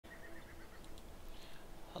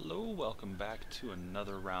Hello, welcome back to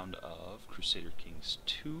another round of Crusader Kings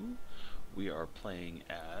 2. We are playing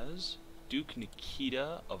as Duke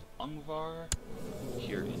Nikita of Ungvar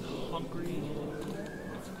here in Hungary.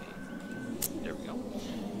 There we go.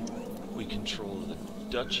 We control the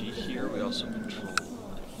duchy here. We also control,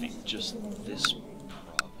 I think, just this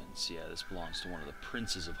province. Yeah, this belongs to one of the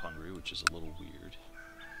princes of Hungary, which is a little weird.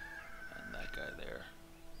 And that guy there.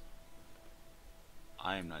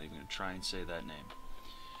 I am not even going to try and say that name.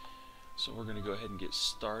 So we're going to go ahead and get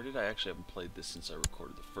started. I actually haven't played this since I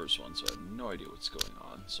recorded the first one, so I have no idea what's going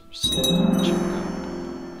on. So I'm just going to check out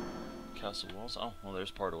castle walls. Oh, well,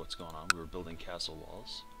 there's part of what's going on. We were building castle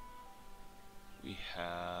walls. We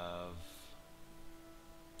have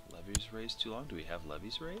levies raised too long. Do we have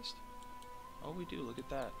levies raised? Oh, we do. Look at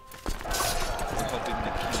that. We're hoping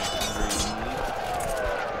the king of Hungary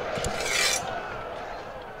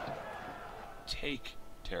take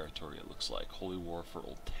territory, it looks like. Holy War for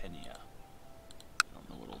Oltenia. I don't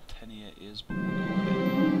know what Oltenia is, but we'll go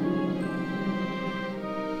with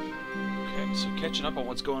it. Okay, so catching up on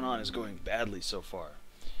what's going on is going badly so far.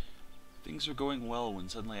 Things are going well when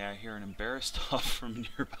suddenly I hear an embarrassed huff from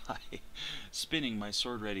nearby. Spinning, my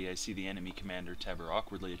sword ready, I see the enemy commander Teber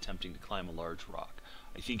awkwardly attempting to climb a large rock.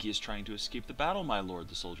 I think he is trying to escape the battle, my lord,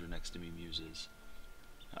 the soldier next to me muses.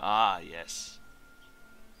 Ah, yes.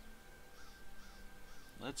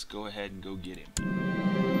 Let's go ahead and go get him.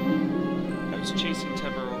 I was chasing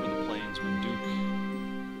Teber over the plains when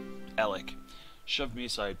Duke Alec shoved me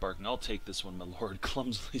aside, barking, "I'll take this one, my lord,"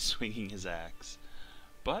 clumsily swinging his axe.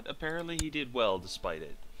 But apparently he did well despite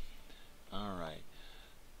it. Alright.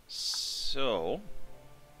 So,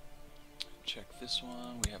 check this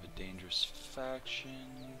one. We have a dangerous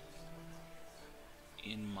faction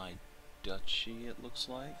in my duchy, it looks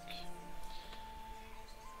like.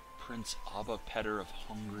 Prince Abba Petter of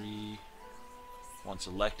Hungary wants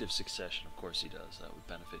elective succession. Of course he does. That would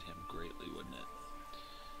benefit him greatly, wouldn't it?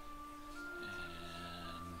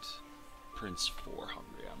 And Prince for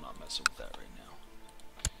Hungary. I'm not messing with that right now.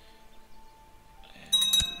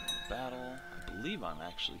 And battle. I believe I'm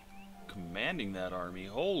actually commanding that army.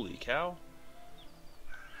 Holy cow.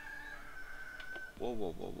 Whoa,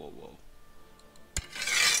 whoa, whoa, whoa, whoa.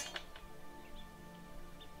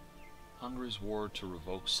 Hungary's war to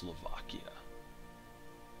revoke Slovakia.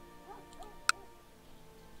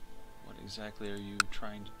 What exactly are you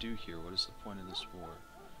trying to do here? What is the point of this war?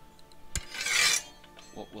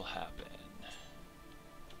 What will happen?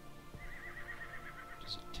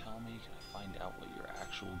 Does it tell me? Can I find out what your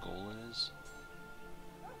actual goal is?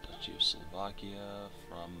 Duchy of Slovakia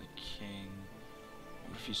from the king. I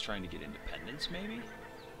wonder if he's trying to get independence, maybe?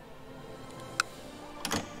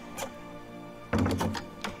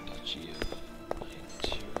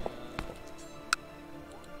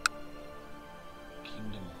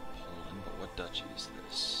 Kingdom of Poland, but what duchy is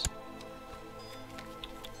this?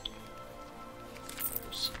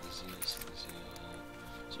 Silesia.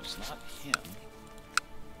 So it's not him.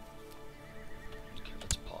 Okay,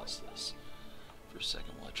 let's pause this for a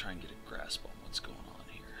second while I try and get a grasp on what's going on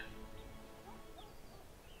here.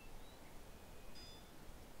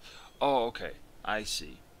 Oh, okay. I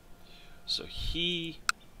see. So he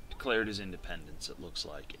declared his independence, it looks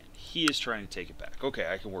like, and he is trying to take it back. Okay,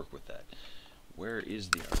 I can work with that. Where is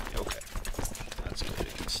the army? Okay, that's good.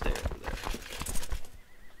 It can stay over there.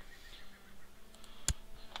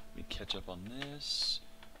 Let me catch up on this.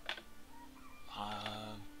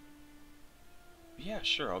 Yeah,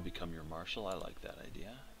 sure, I'll become your marshal. I like that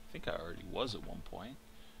idea. I think I already was at one point.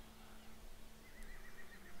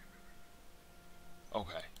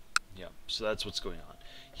 Okay. Yeah, so that's what's going on.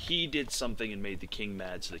 He did something and made the king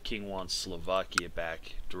mad, so the king wants Slovakia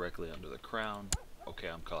back directly under the crown. Okay,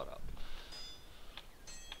 I'm caught up.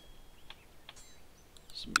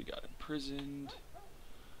 Somebody got imprisoned.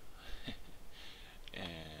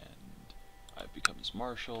 And I've become his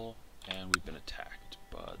marshal, and we've been attacked.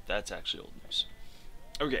 But that's actually old news.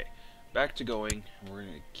 Okay, back to going. We're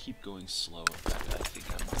going to keep going slow. In fact, I think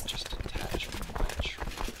I might just detach my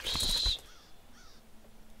troops.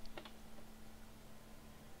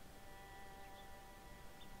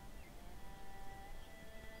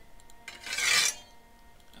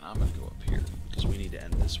 I'm going to go up here, because we need to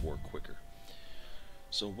end this war quicker.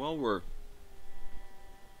 So while we're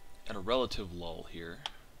at a relative lull here,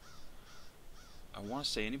 I want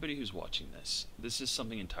to say, anybody who's watching this, this is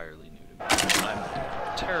something entirely new to me. I'm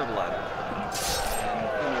terrible at it, and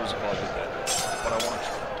who knows if I'll get better, but I want to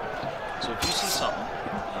try. So if you see something,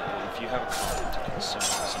 if you have a comment, a concern,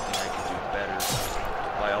 something I could do better,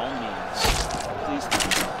 by all means, please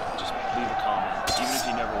just leave a comment, even if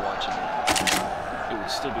you never watch it. It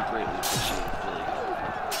would still be greatly appreciated, really.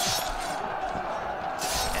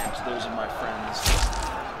 those are my friends.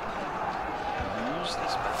 Lose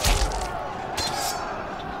this battle.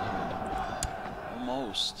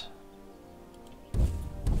 Almost.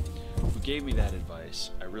 Who gave me that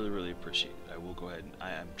advice? I really, really appreciate it. I will go ahead and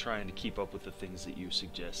I'm trying to keep up with the things that you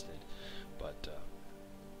suggested, but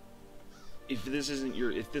if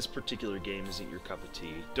this particular game isn't your cup of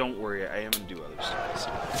tea, don't worry. I am gonna do other stuff.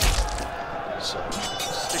 So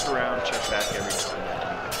stick around, check back every now and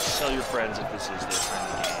then. Tell your friends if this is their kind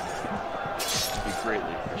of game. It'd be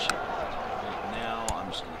greatly appreciated. Right now, I'm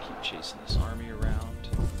just gonna keep chasing this army around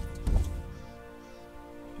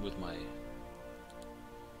with my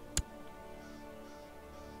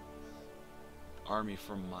army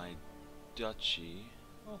from my duchy.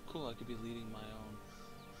 Oh, cool! I could be leading my own.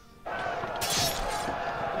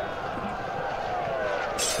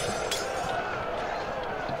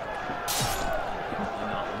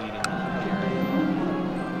 Not leading the Hungarian.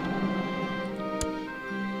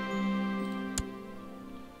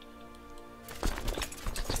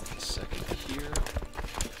 Take a second here.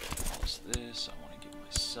 Pause this. I want to get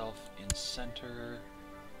myself in center.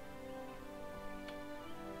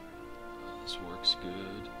 This works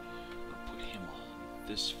good. I'll put him on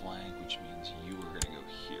this flank, which means you are going to go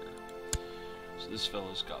here. So this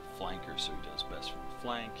fellow's got flanker, so he does best from the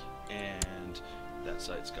flank, and that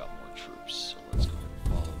side's got more troops. So let's go ahead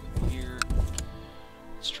and follow him here.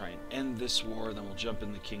 Let's try and end this war, then we'll jump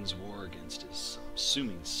in the king's war against his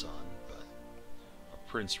assuming son, but a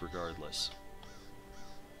prince regardless.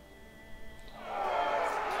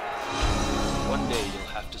 One day you'll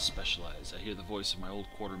have to specialize. I hear the voice of my old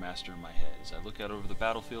quartermaster in my head as I look out over the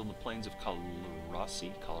battlefield in the plains of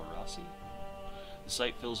Kalarasi. The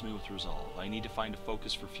sight fills me with resolve. I need to find a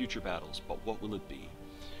focus for future battles, but what will it be?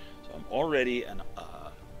 So I'm already an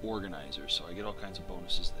organizer, so I get all kinds of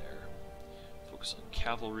bonuses there. Focus on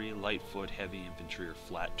cavalry, light foot, heavy infantry, or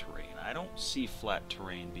flat terrain. I don't see flat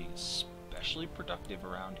terrain being especially productive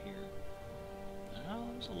around here. No,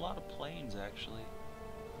 there's a lot of plains, actually.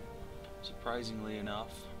 Surprisingly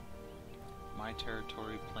enough, my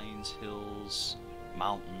territory, plains, hills,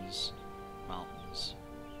 mountains.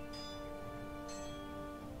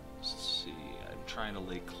 Let's see, I'm trying to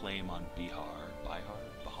lay claim on Bahar. I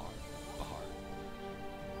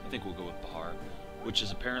think we'll go with Bahar, which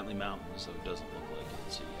is apparently mountains, though it doesn't look like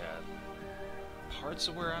it. So yeah, parts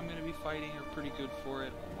of where I'm going to be fighting are pretty good for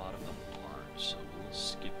it. A lot of them aren't, so we'll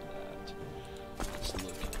skip that. Let's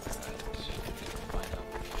look at find out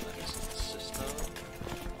what that is consist of.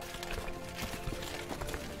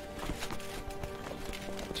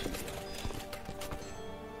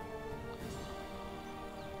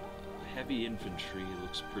 Heavy infantry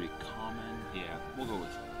looks pretty common. Yeah, we'll go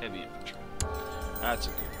with heavy infantry. That's a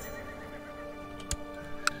good one.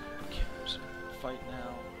 Okay, there's a fight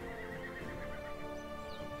now.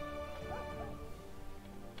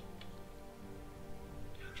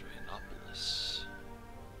 Adrianopolis.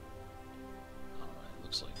 Alright,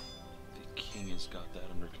 looks like the king has got that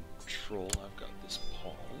under control. I've got this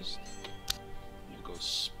paused. We'll go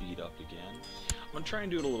speed up again. I'm going to try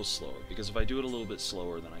and do it a little slower, because if I do it a little bit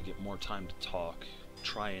slower, then I get more time to talk,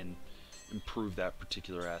 try and improve that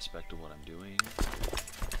particular aspect of what I'm doing,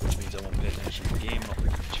 which means I won't pay attention to the game, I'll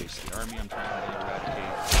freaking chase the army I'm trying to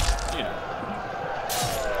eradicate, you know,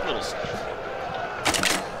 little stuff.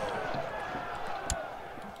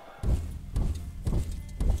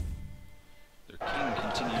 Their king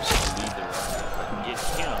continues to lead their army. If I can get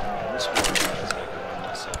him, and this war means I can run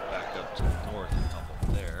myself back up to the north and help up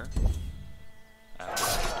there.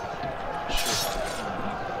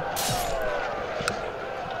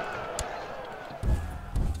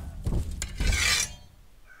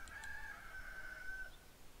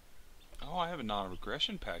 I have a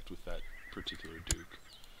non-aggression pact with that particular duke,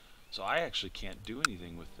 so I actually can't do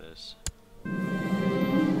anything with this.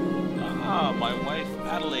 Ah, my wife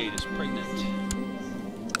Adelaide is pregnant.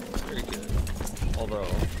 Very good. Although,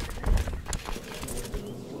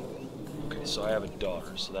 okay, so I have a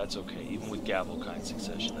daughter, so that's okay. Even with Gavel-kind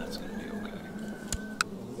succession, that's going to be okay.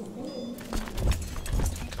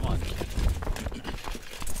 Come on, kid.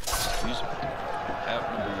 Excuse me.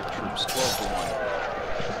 Outnumber your troops 12 to 1.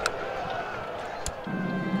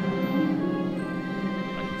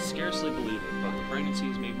 Scarcely believe it, but the pregnancy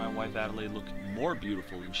has made my wife Adelaide look more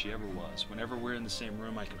beautiful than she ever was. Whenever we're in the same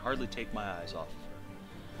room, I can hardly take my eyes off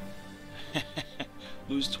of her.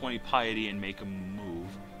 Lose 20 piety and make a move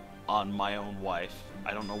on my own wife.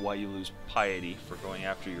 I don't know why you lose piety for going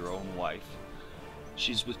after your own wife.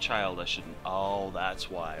 She's with child, I shouldn't... Oh, that's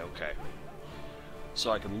why, okay.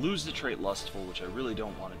 So I can lose the trait lustful, which I really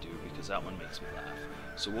don't want to do, because that one makes me laugh.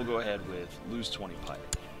 So we'll go ahead with lose 20 piety.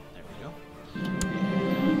 There we go.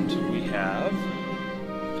 And have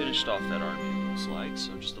finished off that army, it looks like,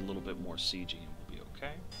 so just a little bit more sieging and we'll be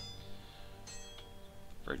okay.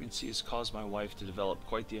 Pregnancy has caused my wife to develop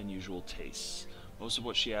quite the unusual tastes. Most of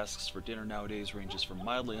what she asks for dinner nowadays ranges from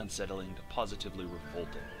mildly unsettling to positively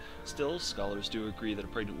revolting. Still, scholars do agree that a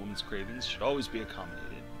pregnant woman's cravings should always be accommodated.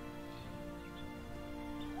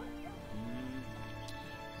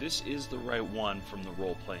 This is the right one from the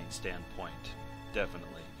role-playing standpoint,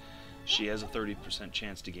 definitely. She has a 30%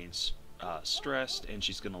 chance to gain stressed, and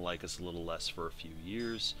she's going to like us a little less for a few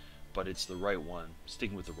years, but it's the right one,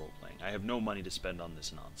 sticking with the role-playing. I have no money to spend on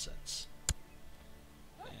this nonsense.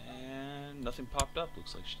 And nothing popped up,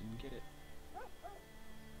 looks like she didn't get it.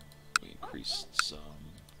 We increased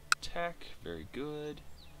some tech, very good.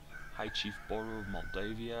 High Chief Boru of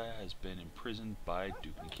Moldavia has been imprisoned by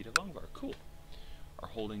Duke Nikita of Ungvar, cool. Our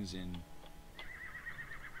holdings in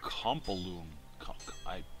Kompalum.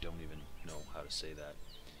 I don't even know how to say that.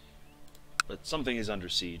 But something is under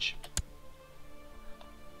siege.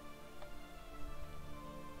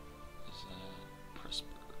 Is that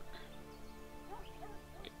Pressburg?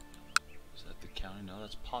 Wait, is that the county? No,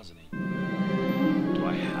 that's Poznan. Do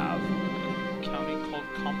I have a county called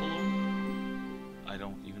Kompalum? I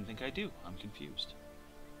don't even think I do. I'm confused.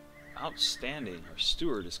 Outstanding. Our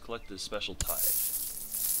steward has collected a special tithe.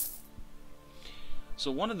 So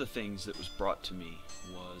one of the things that was brought to me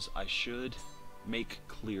was I should make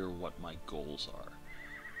clear what my goals are.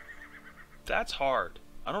 That's hard.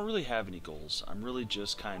 I don't really have any goals. I'm really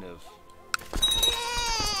just kind of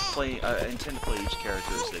intend to play each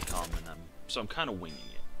character as they come, and so I'm kind of winging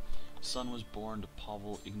it. Son was born to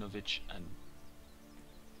Pavel Ignovich and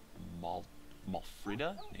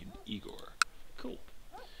Malfrida, named Igor. Cool.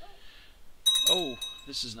 Oh,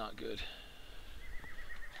 this is not good.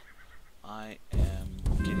 I am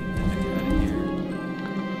getting the heck out of here.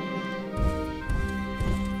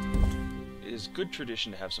 It is good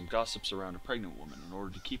tradition to have some gossips around a pregnant woman in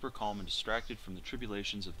order to keep her calm and distracted from the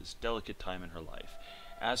tribulations of this delicate time in her life.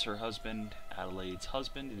 As her husband, Adelaide's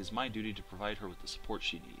husband, it is my duty to provide her with the support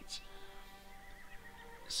she needs.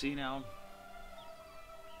 See now?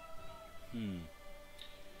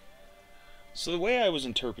 So the way I was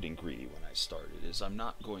interpreting greedy when I started is I'm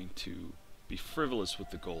not going to be frivolous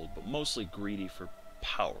with the gold, but mostly greedy for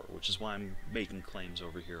power, which is why I'm making claims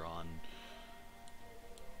over here on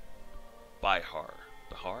Bihar.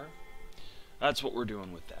 Bihar? That's what we're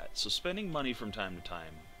doing with that. So spending money from time to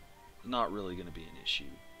time, not really going to be an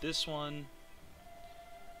issue. This one,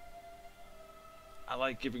 I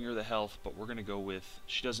like giving her the health, but we're going to go with,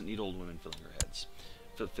 she doesn't need old women filling her heads.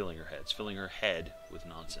 Filling her head with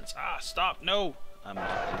nonsense. Ah, stop, no! I'm not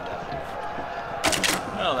doing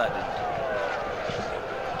that. Well, that didn't do it.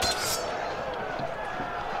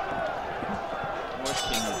 What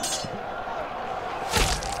can you do?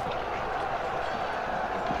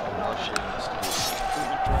 Russia needs to do a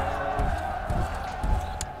recruitment drive.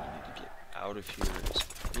 We need to get out of here as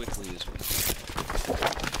quickly as we can.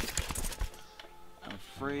 I'm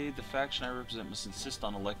afraid the faction I represent must insist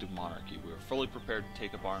on elective monarchy. We are fully prepared to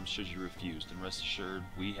take up arms should you refuse, and rest assured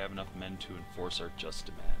we have enough men to enforce our just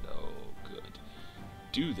demand. Oh, good.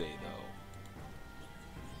 Do they, though?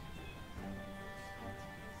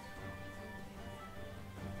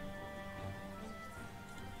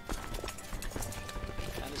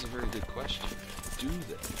 That is a very good question. Do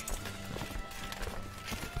they?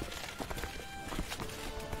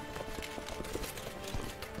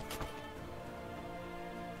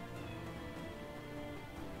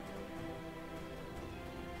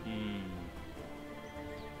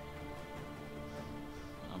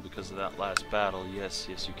 Because of that last battle, yes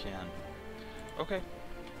you can. Okay,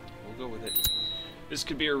 we'll go with it. This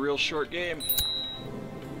could be a real short game.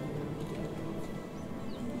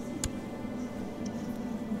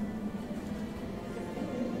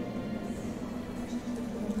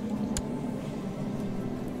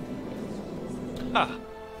 Ha!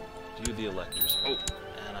 Do the electors. Oh,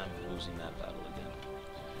 and I'm losing that battle again.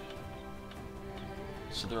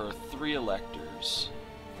 So there are 3 electors.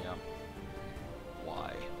 Yeah.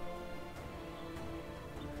 Why?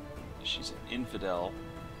 She's an infidel,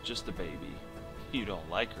 just a baby. You don't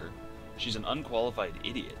like her. She's an unqualified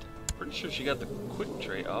idiot. Pretty sure she got the quick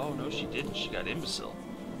trait. Oh, no, she didn't. She got imbecile.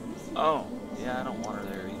 Oh, yeah, I don't want her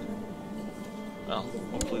there either. Well,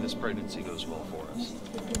 hopefully this pregnancy goes well for us.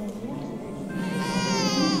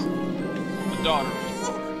 The daughter was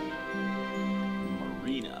born.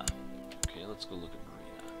 Marina. Okay, let's go look at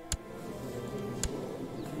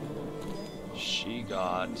Marina. She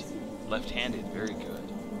got left-handed. Very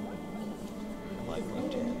good. I like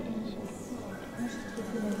left-handed.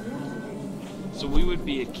 So we would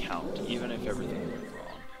be a count, even if everything went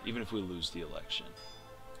wrong. even if we lose the election.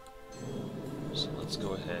 So let's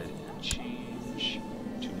go ahead and change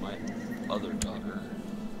to my other daughter.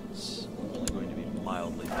 It's only going to be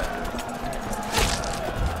mildly better.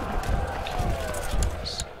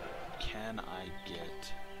 Can I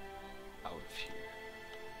get out of here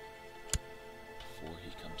before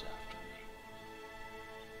he comes after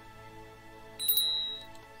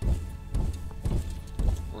me?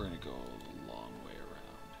 We're going to go a long way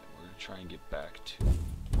around. We're going to try and get back to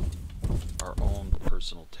our own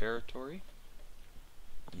personal territory.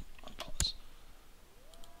 Unpause.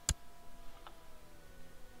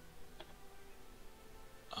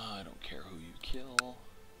 I don't care who you kill.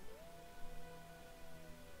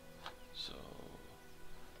 So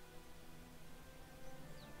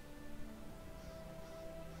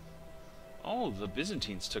oh, the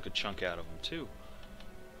Byzantines took a chunk out of them too.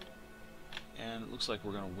 And it looks like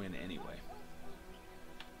we're going to win anyway.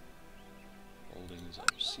 Holding is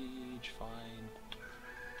under siege, fine.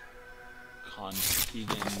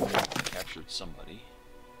 Keegan captured somebody.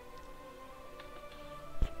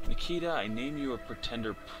 Nikita, I name you a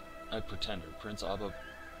pretender. Prince Abba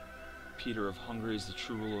Peter of Hungary is the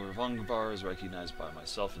true ruler of Hungary, is recognized by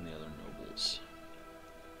myself and the other nobles.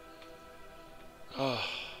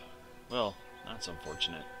 Well, that's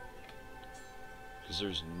unfortunate. Because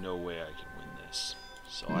there's no way I can win this.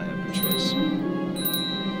 So I have no choice.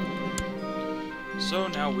 So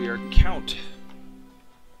now we are Count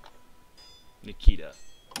Nikita.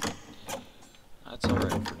 That's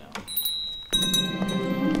alright for now.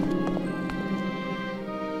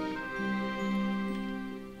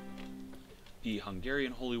 The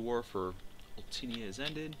Hungarian Holy War for Oltenia is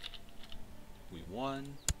ended. We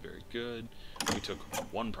won. Very good. We took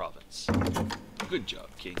one province. Good job,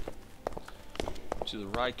 King. To the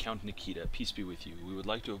Rye Count Nikita, peace be with you. We would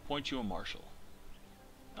like to appoint you a marshal.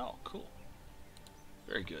 Oh, cool.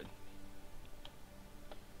 Very good.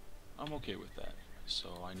 I'm okay with that. So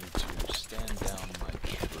I need to stand down my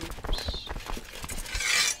troops.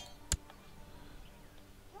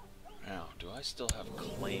 Now, do I still have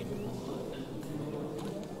claim on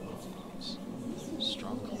these?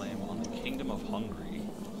 Strong claim on the Kingdom of Hungary.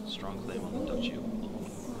 Strong claim on the Duchy of Ulm.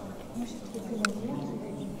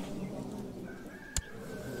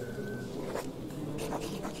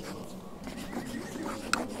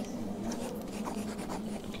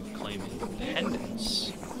 I can claim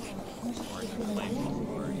independence, or I can claim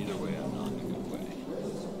war. Either way, I'm not in a good way.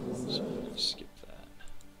 So I'm going to skip that.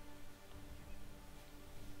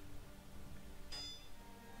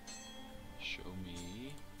 Show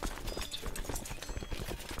me military.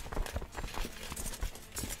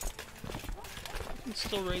 I can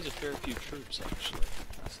still raise a fair few troops, actually.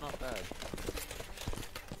 That's not bad.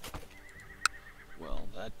 Well,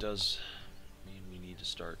 that does mean we need to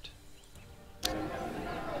start.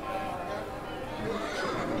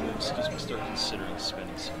 Excuse me, start considering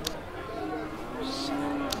spending some money.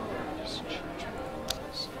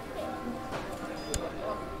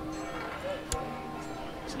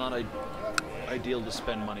 It's not ideal to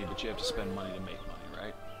spend money, but you have to spend money to make money,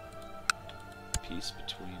 right? Peace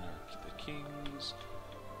between the kings.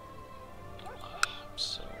 I'm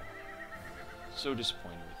so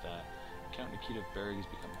disappointed with that. Count Nikita of Berg has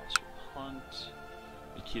become master of the hunt.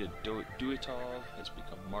 Nikita Duetov has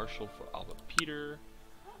become marshal for Alba Peter.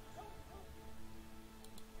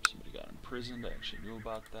 Somebody got imprisoned. I actually knew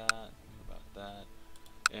about that.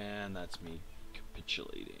 And that's me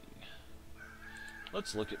capitulating.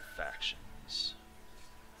 Let's look at factions.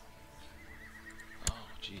 Oh,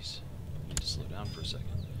 jeez. I need to slow down for a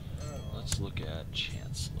second. Let's look at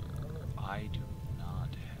Chancellor. I do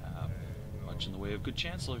not have much in the way of good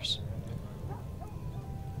chancellors.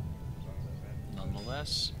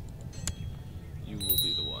 Nonetheless, you will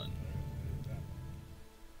be the one.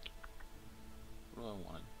 What do I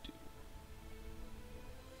want to do?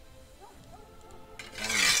 I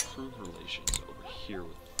want to improve relations over here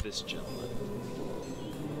with this gentleman.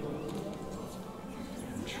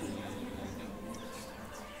 Intrigue.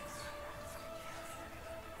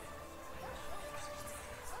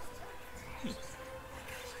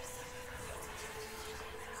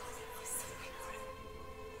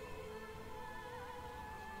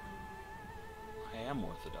 I am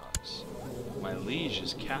Orthodox. My liege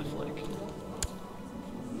is Catholic.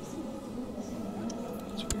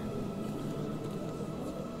 That's weird.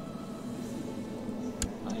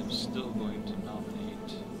 I am still going to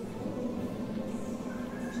nominate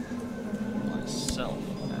myself,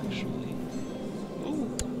 actually.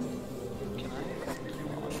 Ooh! Can I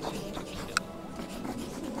plot to kill?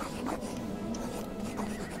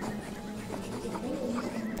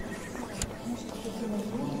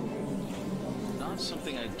 Not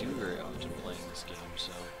something I do very often playing this game,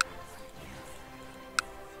 so...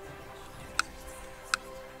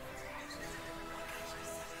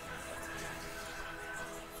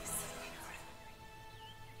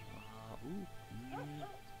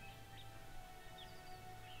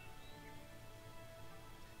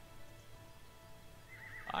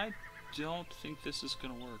 I don't think this is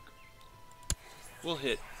going to work. We'll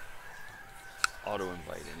hit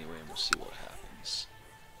auto-invite anyway, and we'll see what happens.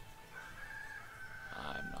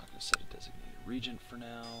 I'm not going to set a designated regent for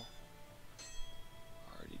now.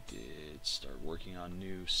 Already did start working on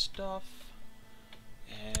new stuff.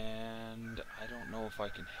 And I don't know if I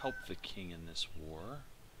can help the king in this war.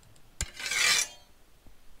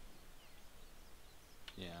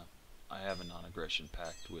 Yeah, I have a non-aggression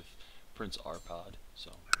pact with Prince Arpad,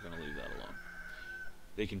 so we're going to leave that alone.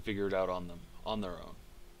 They can figure it out on their own.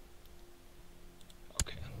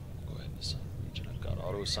 Okay, we'll go ahead and assign a regent. I've got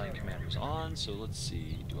auto-assign commanders on, so let's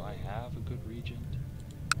see. Do I have a good regent?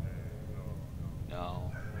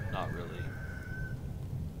 No, not really.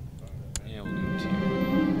 Yeah, we'll give it to you.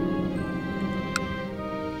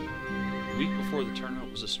 The week before the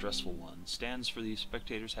tournament was a stressful one. Stands for the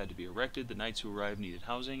spectators had to be erected, the knights who arrived needed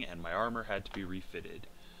housing, and my armor had to be refitted.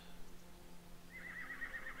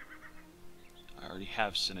 I already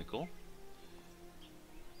have Cynical.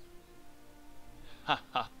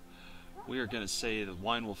 Haha. We are going to say the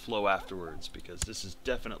wine will flow afterwards, because this is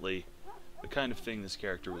definitely the kind of thing this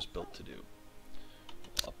character was built to do.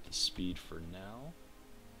 We'll up the speed for now.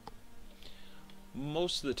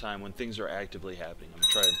 Most of the time when things are actively happening, I'm going to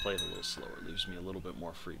try and play it a little slower. It leaves me a little bit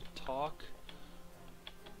more free to talk.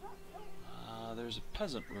 There's a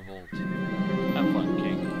peasant revolt. Have fun,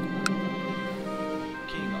 King.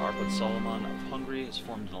 King Arpad Solomon of Hungary has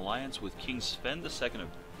formed an alliance with King Sven II of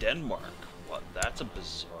Denmark. What? That's a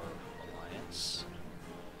bizarre alliance.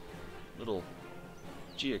 Little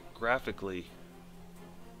geographically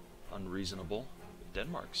unreasonable. But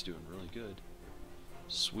Denmark's doing really good.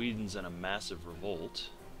 Sweden's in a massive revolt.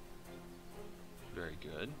 Very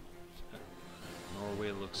good.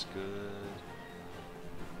 Norway looks good.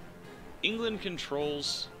 England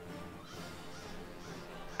controls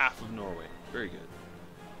half of Norway. Very good.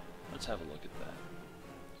 Let's have a look at that.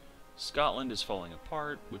 Scotland is falling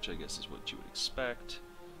apart, which I guess is what you would expect.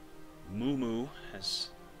 Moo has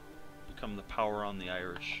become the power on the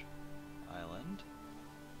Irish island.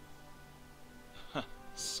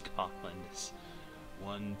 Scotland is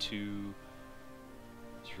 1, 2,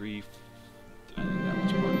 3. I think that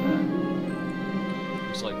was part of that.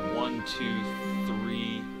 There's like 1, 2,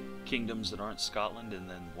 3 kingdoms that aren't Scotland, and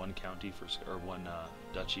then one county for, or one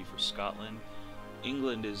duchy for Scotland.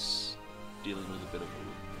 England is dealing with a bit of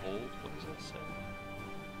a revolt. What does that say?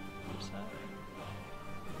 What's that?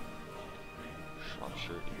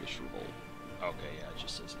 Shropshire English revolt. Okay, yeah, it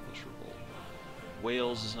just says English revolt.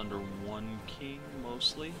 Wales is under one king,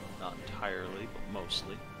 mostly. Not entirely, but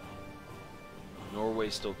mostly. Norway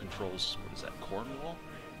still controls, what is that, Cornwall?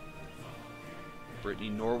 Brittany.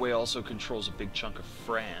 Norway also controls a big chunk of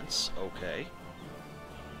France. Okay.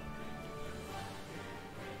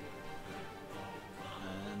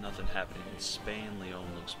 Nothing happening in Spain. Leon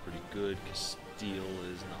looks pretty good. Castile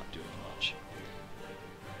is not doing much.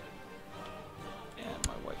 And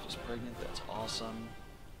my wife is pregnant. That's awesome.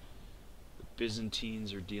 The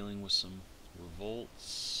Byzantines are dealing with some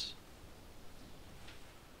revolts.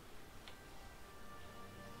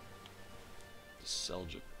 The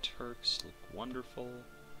Seljuk Turks look wonderful.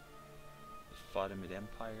 The Fatimid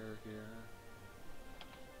Empire here.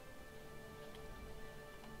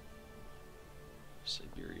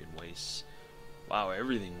 Siberian wastes. Wow,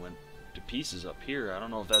 everything went to pieces up here. I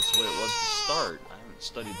don't know if that's the way it was to start. I haven't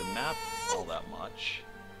studied the map all that much.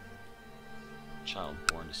 Child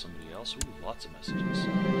born to somebody else. Ooh, lots of messages.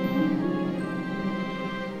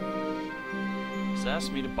 She's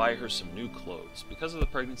asked me to buy her some new clothes. Because of the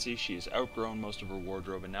pregnancy, she has outgrown most of her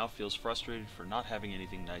wardrobe and now feels frustrated for not having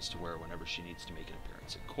anything nice to wear whenever she needs to make an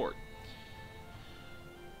appearance at court.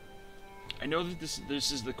 I know that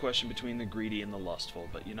this is the question between the greedy and the lustful,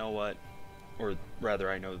 but you know what? Or rather,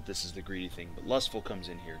 I know that this is the greedy thing, but lustful comes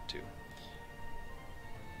in here too.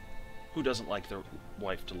 Who doesn't like their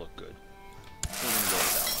wife to look good? We're gonna go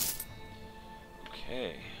with that one.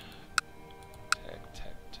 Okay.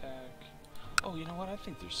 Tack. Oh, you know what? I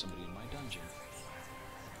think there's somebody in my dungeon.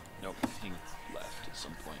 Nope, he left at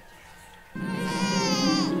some point.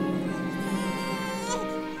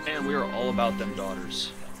 And we are all about them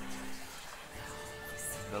daughters.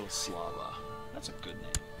 Velislava. That's a good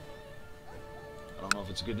name. I don't know if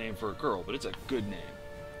it's a good name for a girl, but it's a good name.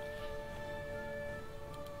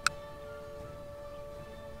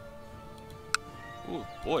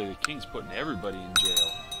 Boy, the king's putting everybody in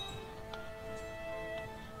jail.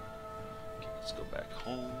 Okay, let's go back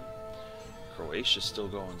home. Croatia's still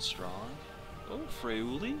going strong. Oh,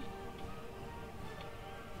 Friuli.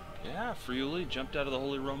 Yeah, Friuli jumped out of the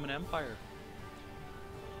Holy Roman Empire.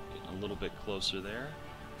 Getting a little bit closer there.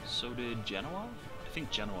 So did Genoa? I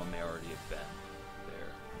think Genoa may already have been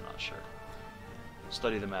there. I'm not sure.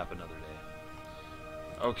 Study the map another day.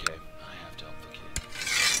 Okay, I have to help the king. This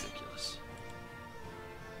is ridiculous.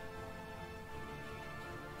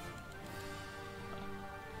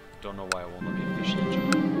 Don't know why it won't let me officially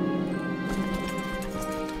join.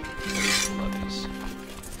 Levies.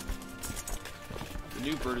 The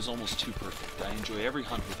new bird is almost too perfect. I enjoy every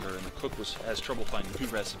hunt with her, and the cook has trouble finding new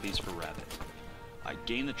recipes for rabbit. I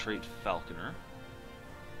gain the trait Falconer.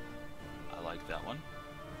 I like that one.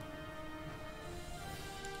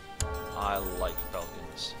 I like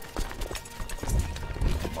falcons.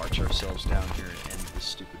 March ourselves down here and end this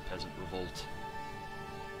stupid peasant revolt.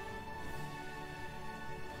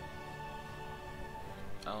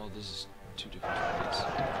 Oh, this is two different ways.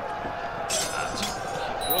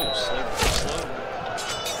 Whoa, slow.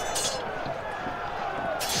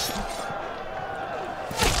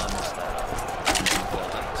 I messed that up. Well,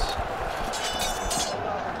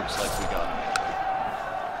 looks like we got him.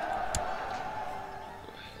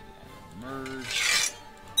 Go ahead and merge.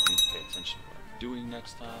 Need to pay attention to what I'm doing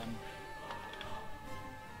next time.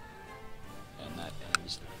 And that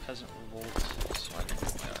ends the peasant revolt, so I can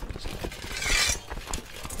put my armies down.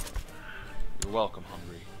 You're welcome,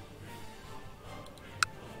 Hungary.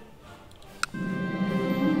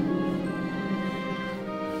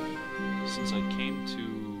 Since I came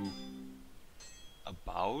to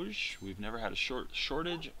Abauge, we've never had a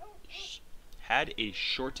shortage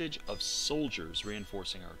of soldiers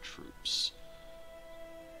reinforcing our troops.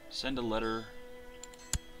 Send a letter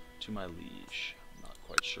to my liege. I'm not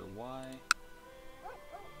quite sure why.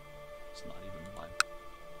 It's not even my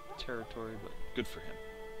territory, but good for him.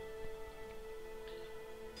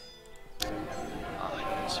 Ah,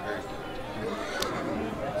 yes, very good.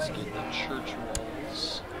 Let's get the church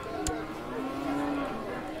walls.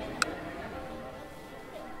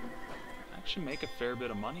 Actually make a fair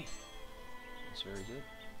bit of money. That's very good.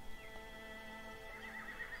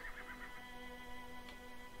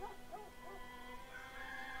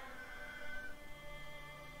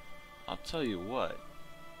 I'll tell you what.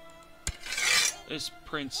 This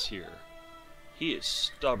prince here, he is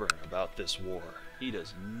stubborn about this war. He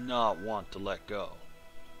does not want to let go.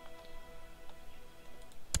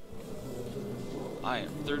 I am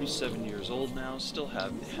 37 years old now, still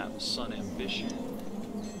have a son ambition.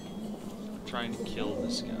 I'm trying to kill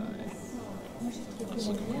this guy. Let's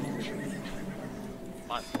look at my future.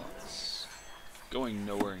 My plots. Going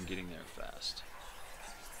nowhere and getting there fast.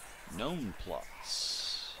 Known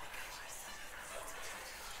plots.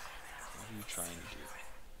 What are you trying to do?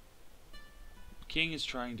 The king is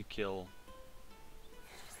trying to kill...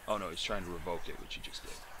 Oh no, he's trying to revoke it, which he just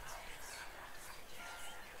did.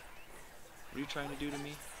 What are you trying to do to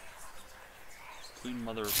me? Queen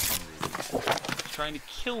Mother of Hungary. He's trying to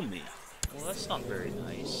kill me. Well, that's not very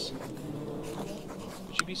nice.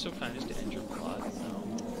 Would you be so kind as to end your plot? No.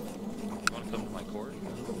 You want to come to my court?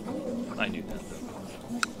 I knew that,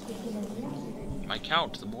 though. My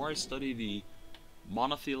count, the more I study the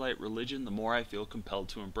monotheist religion, the more I feel compelled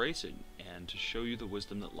to embrace it, and to show you the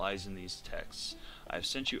wisdom that lies in these texts. I have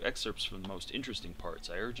sent you excerpts from the most interesting parts.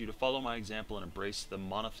 I urge you to follow my example and embrace the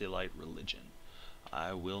monotheist religion.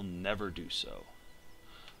 I will never do so.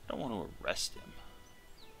 I don't want to arrest him.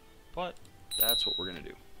 But that's what we're going to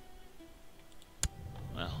do.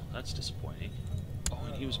 Well, that's disappointing. Oh,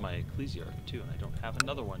 and he was my ecclesiarch too, and I don't have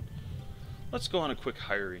another one. Let's go on a quick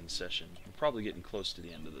hiring session. We're probably getting close to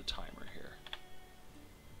the end of the timer here.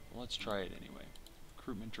 Well, let's try it anyway.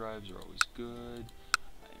 Recruitment drives are always good.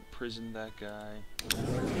 I imprisoned that guy.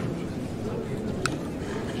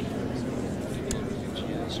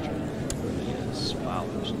 Yes, wow,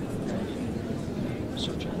 there's no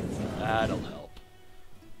search on. That'll help.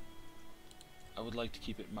 I would like to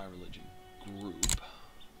keep it in my religion group,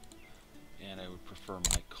 and I would prefer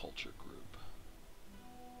my culture group.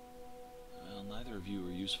 Well, neither of you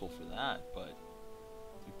are useful for that, but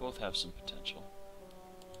you both have some potential.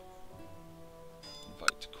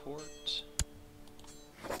 Invite to court.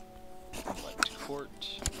 Invite to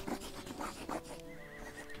court. I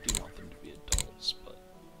do want them to be adults, but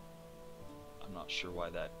I'm not sure why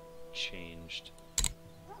that changed.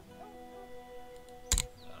 I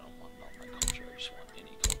don't want my culture, I just want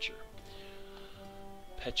any culture.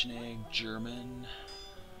 Pecheneg, German.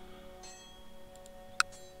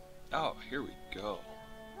 Oh, here we go.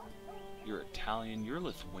 You're Italian, you're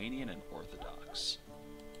Lithuanian and Orthodox.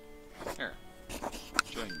 Here,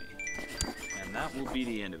 join me. And that will be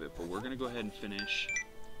the end of it, but we're going to go ahead and finish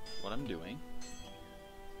what I'm doing.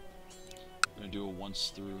 I'm going to do a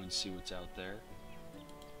once through and see what's out there.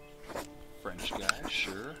 French guy,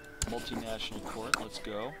 sure. Multinational court, let's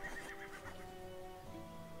go.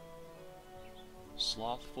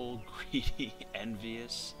 Slothful, greedy,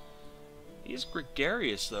 envious. He's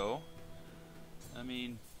gregarious, though. I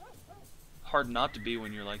mean, hard not to be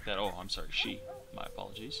when you're like that. Oh, I'm sorry, she. My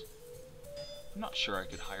apologies. I'm not sure I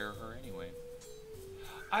could hire her anyway.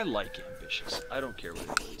 I like ambitious. I don't care what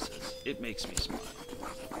anybody says. It makes me smile.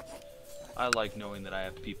 I like knowing that I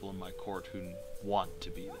have people in my court who want to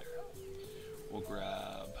be there. We'll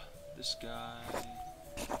grab this guy.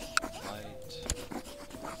 Light.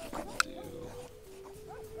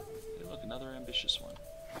 Hey, look, another ambitious one.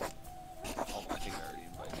 Oh, I think I already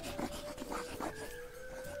invited him.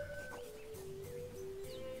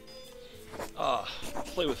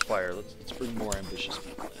 Play with fire. Let's bring more ambitious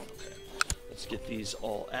people in. Okay. Let's get these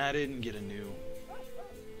all added and get a new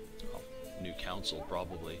council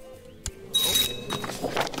probably. Okay.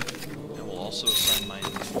 And we'll also assign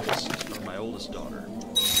my oldest daughter.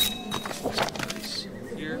 Nice.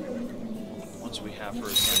 Here. Once we have her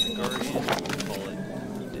assigned a guardian, we'll call it a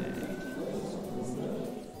day.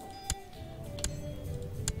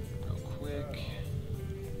 Real quick.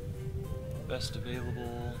 Best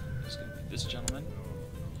available is going to be this gentleman.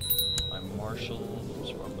 My marshal.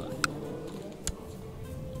 Oops, wrong button.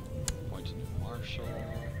 Point to new marshal.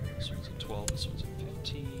 This one's at 12, this one's at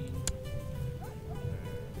 15.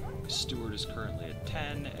 My steward is currently at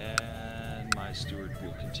 10, and my steward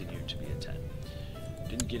will continue to be at 10.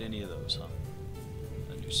 Didn't get any of those, huh?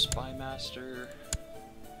 A new spy master,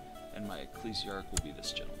 and my ecclesiarch will be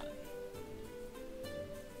this gentleman.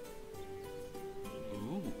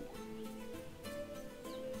 Ooh.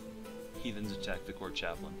 Heathens attack the court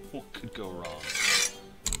chaplain. What could go wrong?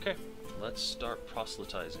 Okay, let's start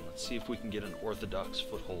proselytizing. Let's see if we can get an orthodox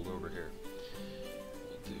foothold over here.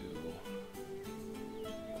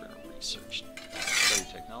 We're going to research, study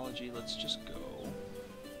technology. Let's just go.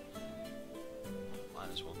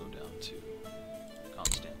 Might as well go down to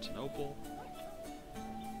Constantinople.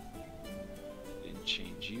 Didn't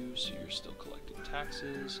change you, so you're still collecting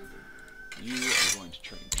taxes. You are going to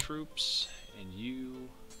train troops, and you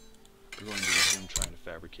are going to resume trying to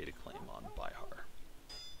fabricate a claim on Bihar.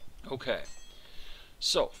 Okay,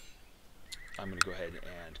 so I'm going to go ahead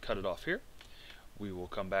and cut it off here. We will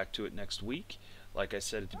come back to it next week. Like I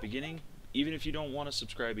said at the beginning, even if you don't want to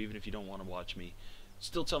subscribe, even if you don't want to watch me,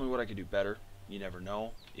 still tell me what I could do better. You never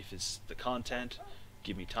know. If it's the content,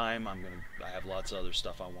 give me time. I have lots of other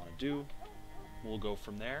stuff I want to do. We'll go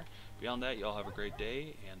from there. Beyond that, y'all have a great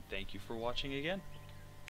day, and thank you for watching again.